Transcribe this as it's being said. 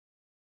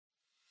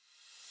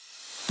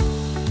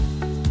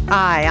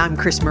Hi, I'm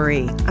Chris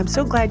Marie. I'm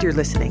so glad you're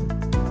listening.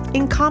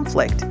 In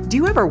conflict, do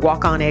you ever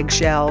walk on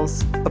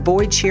eggshells,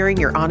 avoid sharing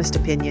your honest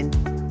opinion,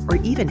 or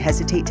even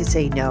hesitate to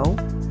say no?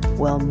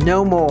 Well,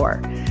 no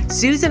more.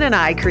 Susan and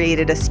I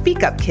created a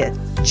Speak Up Kit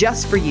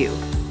just for you.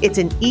 It's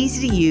an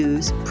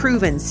easy-to-use,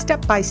 proven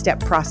step-by-step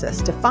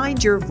process to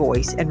find your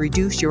voice and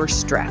reduce your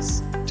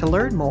stress. To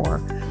learn more,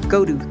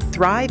 go to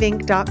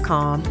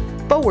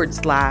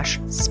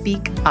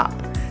thriveinc.com/speak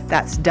up.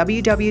 That's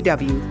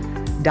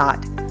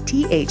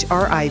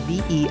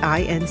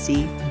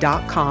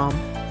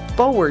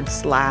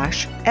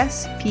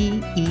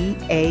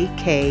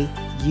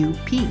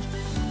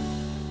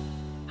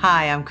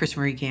Hi, I'm Chris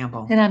Marie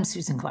Campbell. And I'm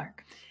Susan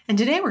Clark. And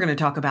today we're going to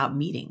talk about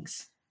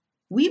meetings.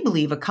 We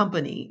believe a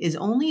company is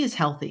only as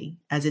healthy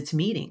as its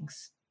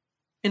meetings.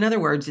 In other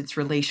words, its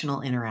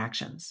relational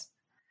interactions.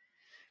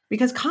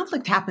 Because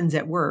conflict happens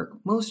at work,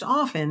 most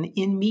often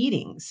in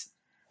meetings.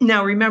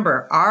 Now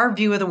remember, our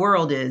view of the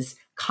world is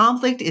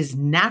conflict is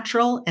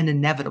natural and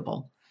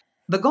inevitable.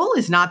 The goal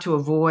is not to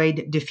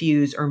avoid,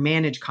 diffuse, or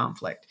manage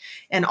conflict.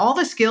 And all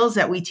the skills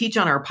that we teach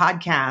on our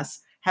podcasts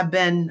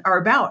are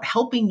about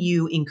helping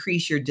you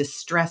increase your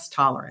distress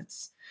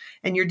tolerance.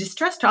 And your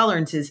distress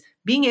tolerance is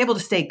being able to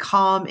stay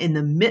calm in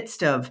the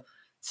midst of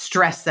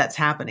stress that's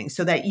happening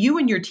so that you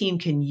and your team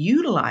can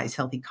utilize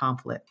healthy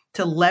conflict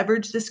to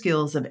leverage the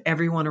skills of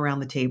everyone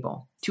around the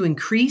table, to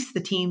increase the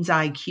team's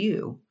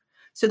IQ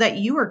so that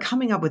you are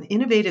coming up with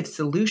innovative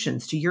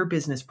solutions to your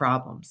business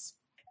problems.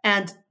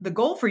 And the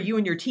goal for you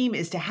and your team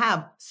is to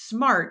have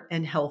smart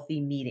and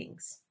healthy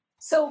meetings.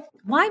 So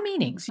why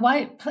meetings?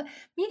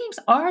 Meetings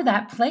are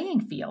that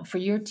playing field for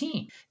your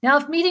team. Now,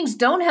 if meetings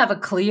don't have a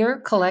clear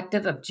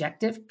collective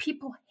objective,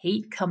 people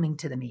hate coming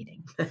to the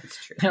meeting.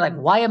 That's true. They're like,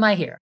 why am I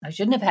here? I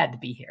shouldn't have had to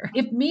be here.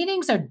 If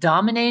meetings are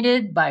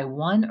dominated by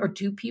one or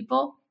two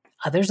people,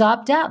 others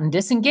opt out and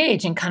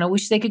disengage and kind of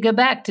wish they could go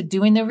back to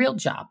doing their real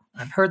job.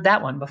 I've heard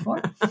that one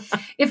before.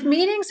 If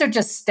meetings are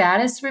just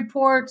status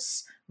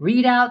reports,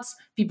 readouts,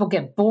 people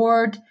get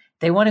bored.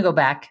 They want to go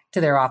back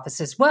to their office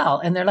as well.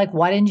 And they're like,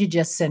 why didn't you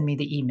just send me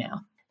the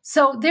email?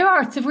 So there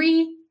are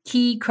three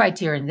key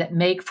criteria that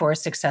make for a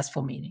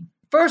successful meeting.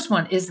 First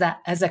one is that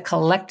as a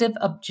collective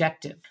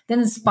objective that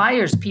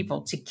inspires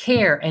people to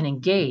care and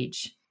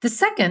engage. The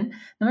second,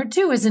 number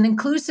two, is an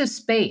inclusive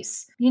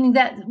space, meaning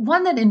that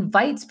one that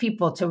invites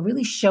people to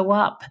really show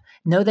up,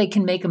 know they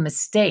can make a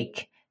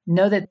mistake,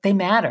 know that they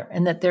matter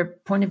and that their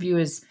point of view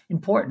is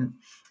important.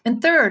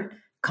 And third,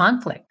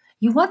 conflict.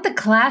 You want the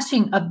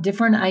clashing of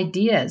different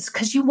ideas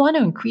because you want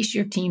to increase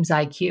your team's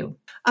IQ.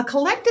 A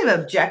collective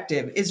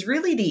objective is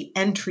really the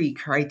entry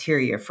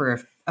criteria for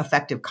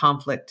effective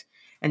conflict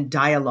and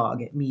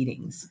dialogue at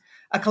meetings.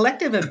 A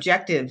collective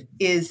objective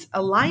is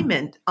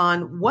alignment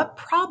on what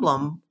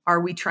problem are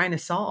we trying to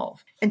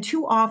solve. And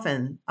too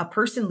often, a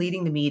person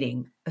leading the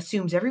meeting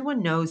assumes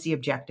everyone knows the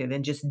objective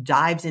and just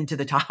dives into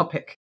the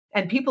topic.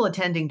 And people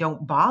attending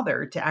don't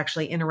bother to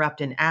actually interrupt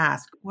and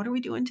ask, what are we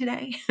doing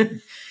today?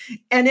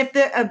 And if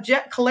the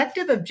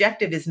collective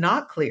objective is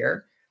not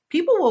clear,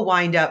 people will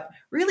wind up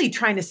really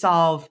trying to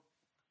solve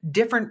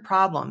different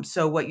problems.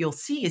 So what you'll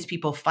see is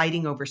people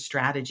fighting over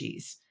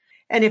strategies.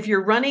 And if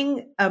you're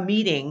running a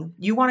meeting,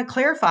 you want to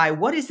clarify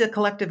what is the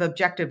collective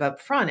objective up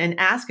front and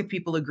ask if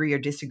people agree or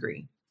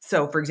disagree.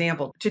 So for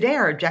example, today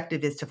our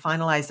objective is to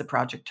finalize the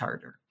project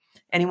charter.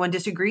 Anyone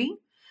disagree?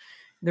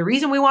 The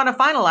reason we want to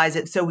finalize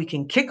it so we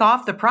can kick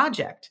off the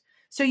project.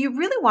 So you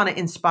really want to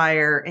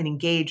inspire and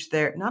engage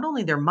not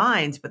only their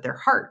minds, but their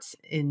hearts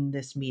in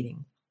this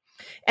meeting.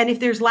 And if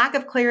there's lack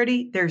of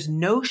clarity, there's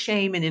no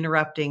shame in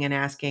interrupting and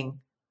asking,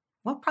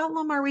 what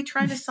problem are we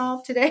trying to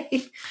solve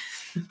today?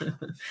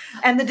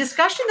 And the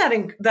discussion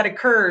that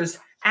occurs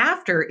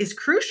after is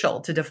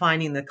crucial to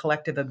defining the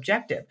collective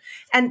objective.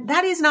 And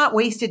that is not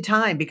wasted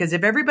time because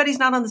if everybody's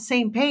not on the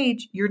same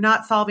page, you're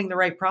not solving the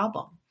right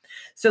problem.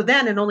 So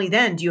then and only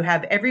then do you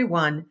have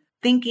everyone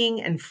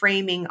thinking and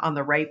framing on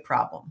the right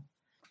problem.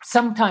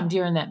 Sometime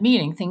during that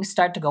meeting, things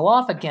start to go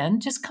off again.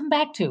 Just come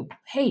back to,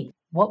 hey,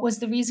 what was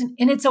the reason?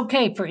 And it's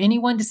okay for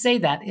anyone to say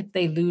that if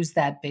they lose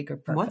that bigger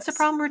purpose. What's the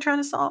problem we're trying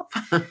to solve?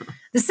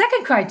 The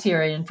second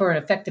criterion for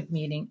an effective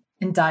meeting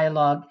and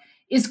dialogue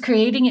is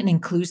creating an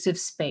inclusive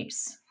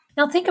space.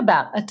 Now think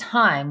about a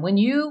time when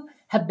you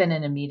have been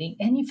in a meeting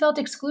and you felt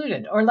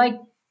excluded or like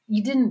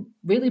you didn't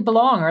really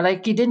belong or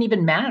like you didn't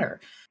even matter.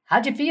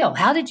 How'd you feel?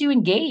 How did you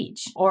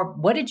engage? Or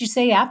what did you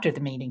say after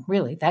the meeting?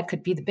 Really, that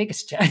could be the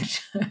biggest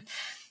judge.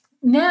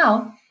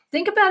 Now,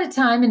 think about a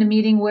time in a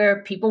meeting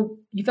where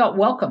you felt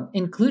welcome,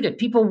 included.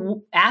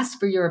 People asked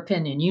for your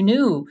opinion. You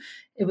knew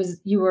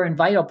you were a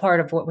vital part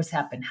of what was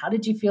happening. How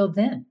did you feel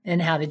then?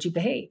 And how did you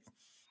behave?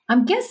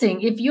 I'm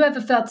guessing if you have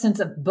a felt sense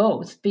of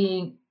both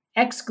being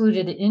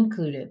excluded and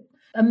included,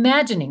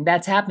 imagining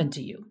that's happened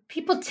to you,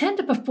 people tend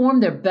to perform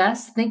their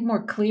best, think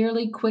more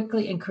clearly,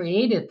 quickly, and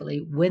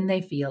creatively when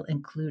they feel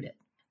included.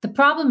 The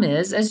problem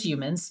is, as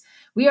humans,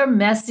 we are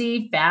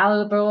messy,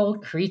 fallible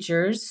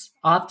creatures,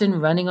 often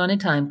running on a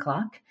time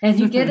clock. And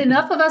you get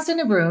enough of us in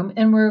a room,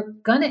 and we're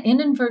going to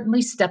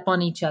inadvertently step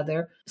on each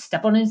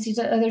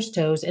other's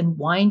toes, and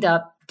wind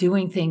up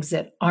doing things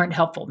that aren't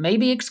helpful,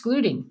 maybe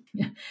excluding.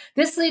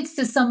 This leads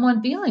to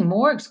someone feeling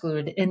more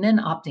excluded and then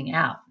opting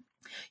out.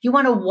 You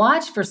want to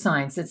watch for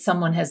signs that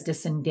someone has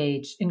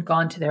disengaged and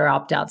gone to their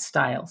opt-out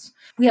styles.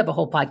 We have a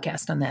whole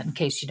podcast on that in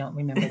case you don't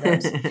remember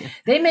those.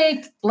 They may be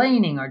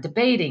explaining or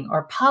debating or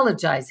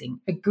apologizing,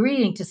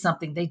 agreeing to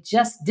something they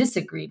just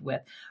disagreed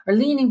with, or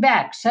leaning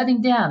back,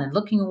 shutting down, and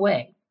looking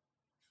away.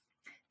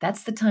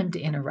 That's the time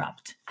to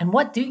interrupt. And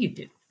what do?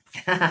 You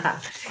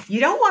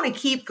don't want to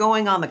keep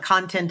going on the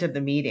content of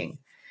the meeting.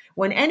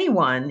 When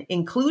anyone,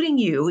 including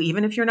you,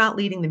 even if you're not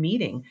leading the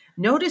meeting,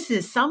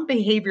 notices some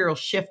behavioral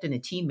shift in a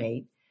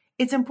teammate,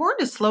 it's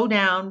important to slow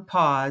down,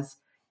 pause,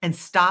 and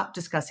stop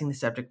discussing the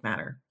subject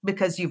matter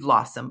because you've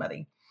lost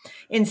somebody.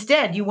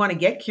 Instead, you want to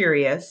get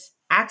curious,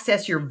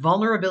 access your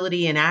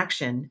vulnerability in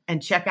action,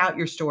 and check out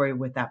your story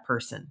with that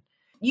person.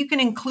 You can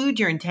include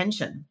your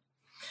intention.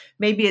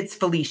 Maybe it's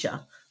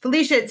Felicia.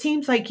 Felicia, it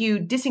seems like you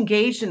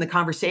disengaged in the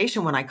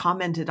conversation when I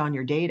commented on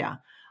your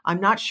data.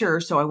 I'm not sure,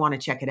 so I want to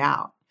check it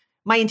out.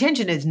 My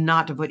intention is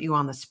not to put you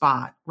on the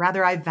spot.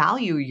 Rather, I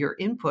value your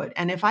input.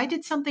 And if I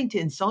did something to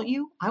insult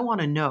you, I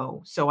want to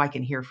know so I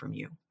can hear from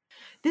you.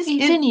 You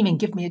didn't even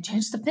give me a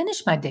chance to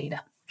finish my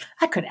data.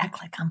 I could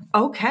act like I'm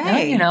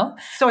okay.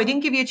 So I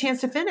didn't give you a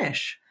chance to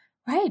finish.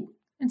 Right.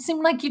 It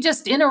seemed like you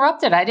just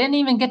interrupted. I didn't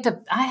even get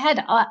to. I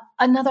had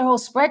another whole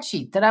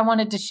spreadsheet that I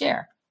wanted to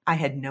share. I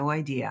had no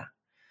idea.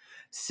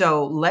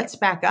 So let's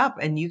back up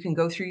and you can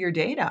go through your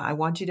data. I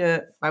want you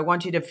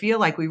to feel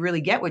like we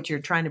really get what you're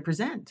trying to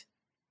present.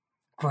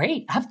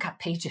 Great. I've got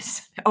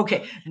pages.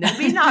 Okay.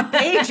 Maybe not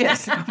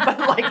pages, but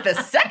like the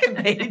second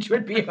page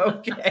would be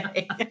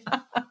okay.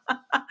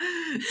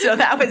 So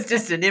that was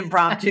just an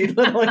impromptu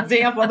little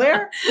example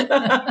there.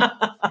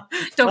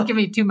 Don't give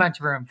me too much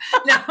room.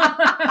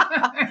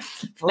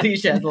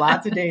 Felicia has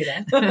lots of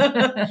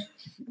data.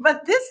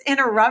 But this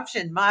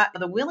interruption,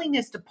 the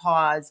willingness to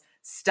pause,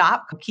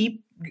 stop,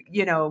 keep,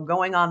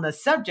 going on the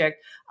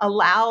subject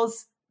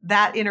allows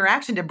that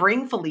interaction to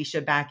bring Felicia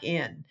back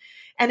in.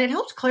 And it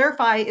helps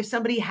clarify if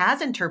somebody has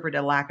interpreted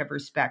a lack of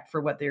respect for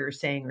what they're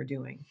saying or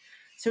doing.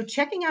 So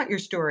checking out your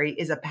story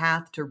is a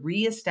path to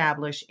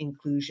reestablish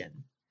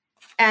inclusion.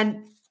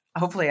 And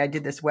hopefully I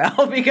did this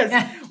well, because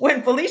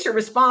when Felicia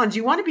responds,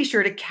 you want to be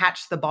sure to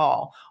catch the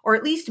ball or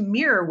at least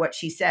mirror what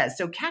she says.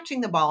 So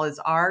catching the ball is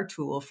our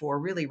tool for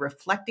really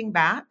reflecting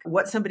back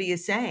what somebody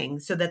is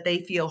saying so that they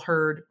feel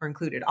heard or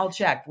included. I'll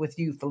check with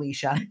you,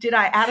 Felicia. Did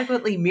I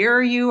adequately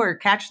mirror you or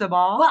catch the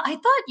ball? Well, I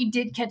thought you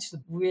did catch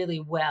them really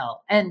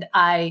well, and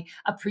I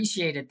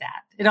appreciated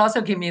that. It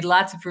also gave me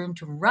lots of room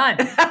to run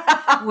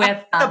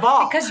with the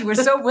ball because you were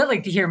so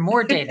willing to hear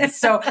more data.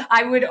 So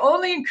I would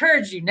only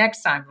encourage you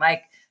next time,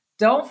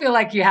 don't feel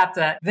like you have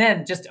to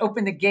then just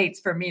open the gates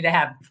for me to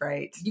have.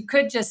 Right. You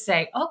could just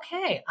say,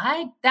 okay,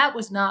 that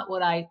was not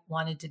what I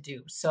wanted to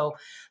do. So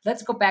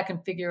let's go back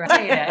and figure out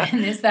data.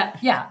 And is that,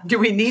 Do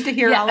we need to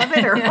hear all of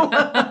it? Or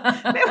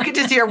maybe we could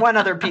just hear one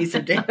other piece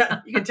of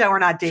data. You can tell we're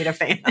not data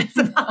fans.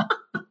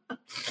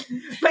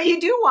 But you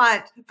do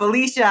want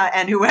Felicia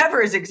and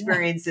whoever has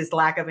experienced this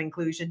lack of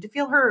inclusion to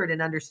feel heard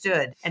and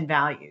understood and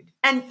valued.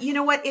 And you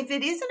know what? If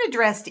it isn't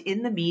addressed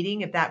in the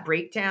meeting, if that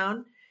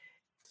breakdown,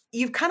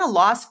 you've kind of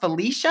lost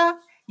Felicia.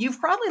 You've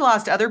probably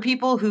lost other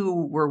people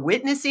who were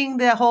witnessing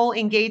the whole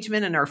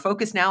engagement and are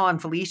focused now on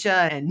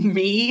Felicia and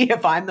me,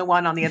 if I'm the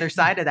one on the other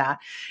side of that,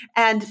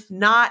 and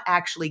not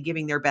actually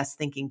giving their best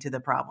thinking to the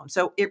problem.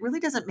 So it really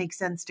doesn't make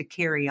sense to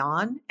carry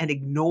on and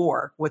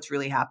ignore what's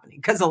really happening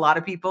because a lot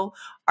of people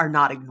are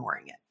not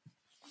ignoring it.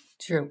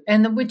 True.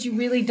 And what you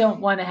really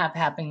don't want to have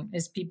happen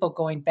is people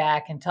going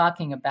back and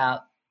talking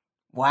about,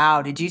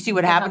 wow, did you see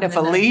what happened to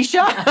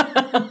Felicia?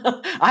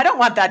 I don't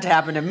want that to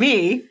happen to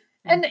me.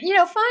 And,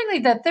 finally,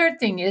 the third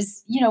thing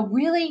is,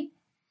 really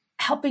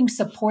helping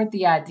support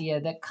the idea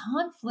that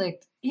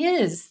conflict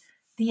is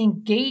the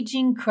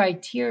engaging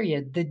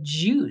criteria, the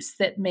juice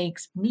that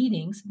makes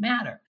meetings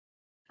matter.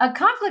 A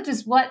conflict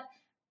is what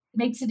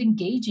makes it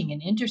engaging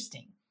and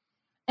interesting.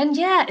 And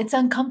it's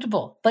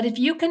uncomfortable. But if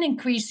you can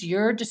increase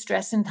your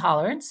distress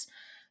intolerance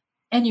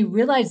and you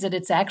realize that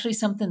it's actually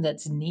something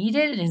that's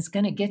needed and is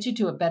going to get you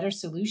to a better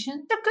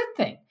solution, it's a good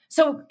thing.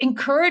 So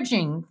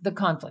encouraging the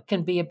conflict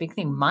can be a big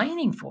thing,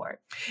 mining for it.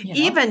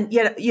 Even,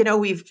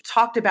 we've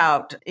talked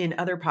about in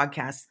other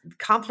podcasts,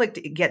 conflict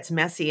gets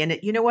messy. And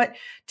you know what?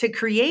 To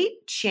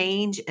create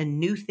change and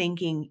new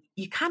thinking,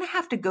 you kind of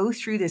have to go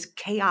through this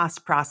chaos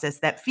process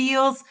that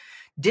feels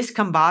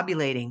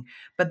discombobulating.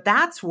 But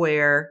that's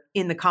where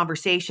in the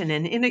conversation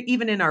and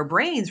even in our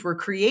brains, we're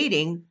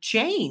creating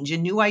change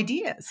and new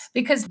ideas.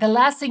 Because the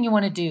last thing you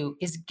want to do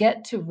is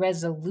get to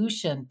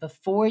resolution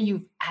before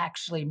you've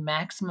actually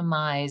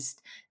maximized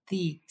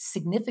the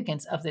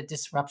significance of the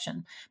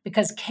disruption.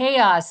 Because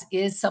chaos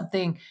is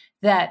something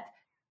that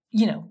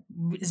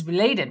is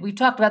related. We've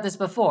talked about this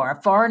before.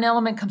 A foreign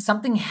element comes,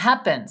 something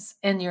happens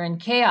and you're in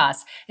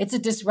chaos. It's a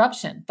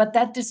disruption, but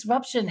that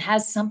disruption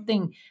has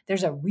something,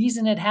 there's a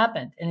reason it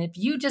happened. And if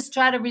you just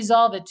try to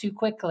resolve it too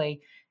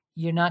quickly,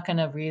 you're not going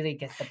to really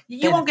get the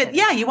you won't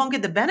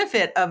get the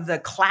benefit of the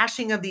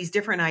clashing of these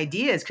different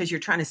ideas because you're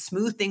trying to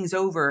smooth things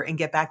over and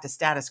get back to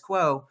status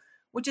quo,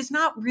 which is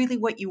not really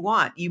what you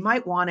want. You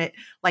might want it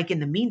like in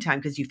the meantime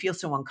because you feel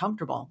so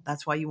uncomfortable.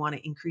 That's why you want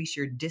to increase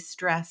your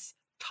distress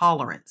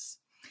tolerance.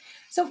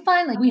 So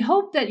finally, we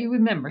hope that you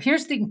remember,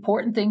 here's the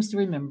important things to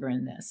remember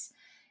in this.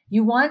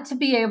 You want to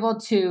be able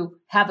to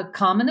have a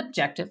common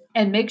objective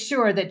and make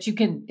sure that you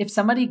can, if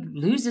somebody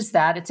loses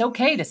that, it's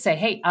okay to say,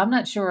 hey, I'm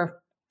not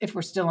sure if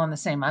we're still on the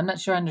same. I'm not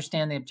sure I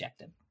understand the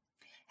objective.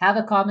 Have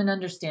a common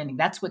understanding.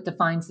 That's what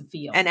defines the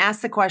field. And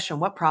ask the question,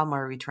 what problem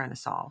are we trying to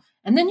solve?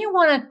 And then you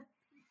want to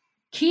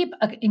keep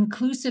an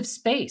inclusive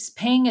space,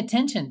 paying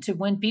attention to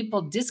when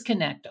people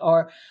disconnect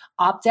or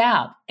opt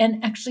out,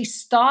 and actually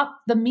stop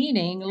the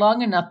meeting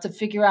long enough to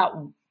figure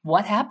out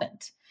what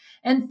happened.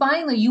 And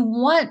finally, you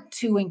want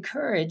to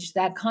encourage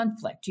that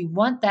conflict. You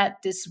want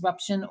that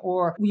disruption,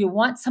 or you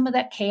want some of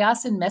that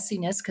chaos and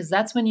messiness, because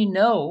that's when you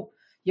know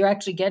you're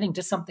actually getting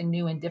to something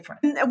new and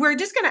different. We're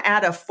just going to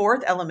add a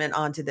fourth element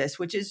onto this,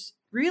 which is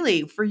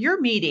really for your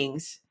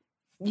meetings.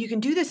 You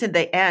can do this at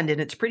the end and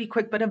it's pretty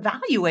quick, but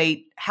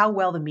evaluate how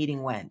well the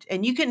meeting went.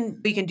 And we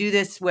can do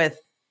this with,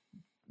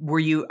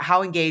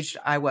 how engaged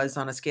I was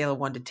on a scale of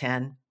 1 to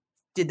 10.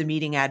 Did the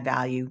meeting add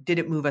value? Did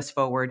it move us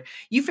forward?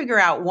 You figure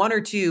out 1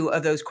 or 2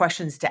 of those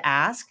questions to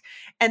ask,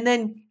 and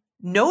then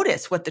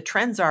notice what the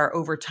trends are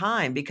over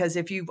time. Because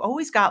if you've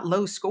always got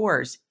low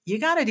scores, you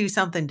got to do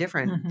something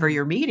different for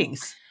your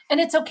meetings. And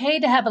it's okay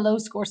to have a low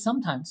score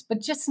sometimes, but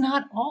just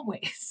not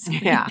always.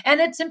 Yeah. And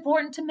it's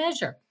important to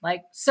measure.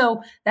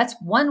 So that's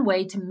one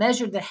way to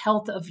measure the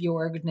health of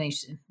your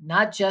organization,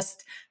 not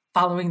just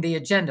following the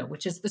agenda,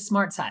 which is the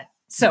smart side.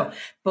 So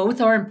both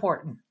are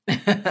important.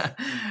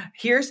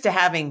 Here's to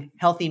having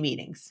healthy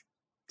meetings,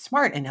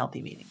 smart and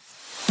healthy meetings.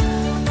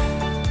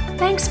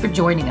 Thanks for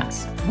joining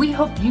us. We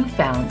hope you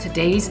found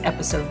today's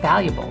episode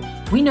valuable.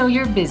 We know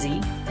you're busy,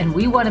 and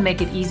we want to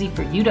make it easy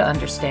for you to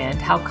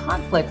understand how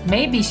conflict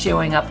may be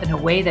showing up in a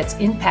way that's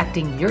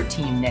impacting your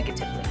team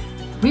negatively.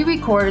 We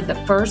recorded the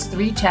first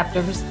 3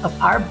 chapters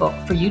of our book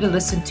for you to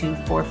listen to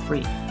for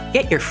free.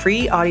 Get your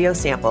free audio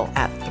sample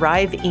at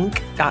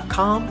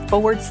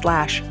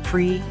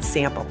thriveinc.com/free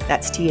sample.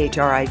 That's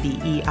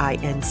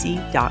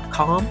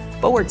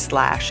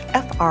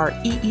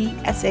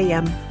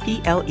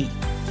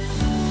THRIVEINC.com/FREESAMPLE.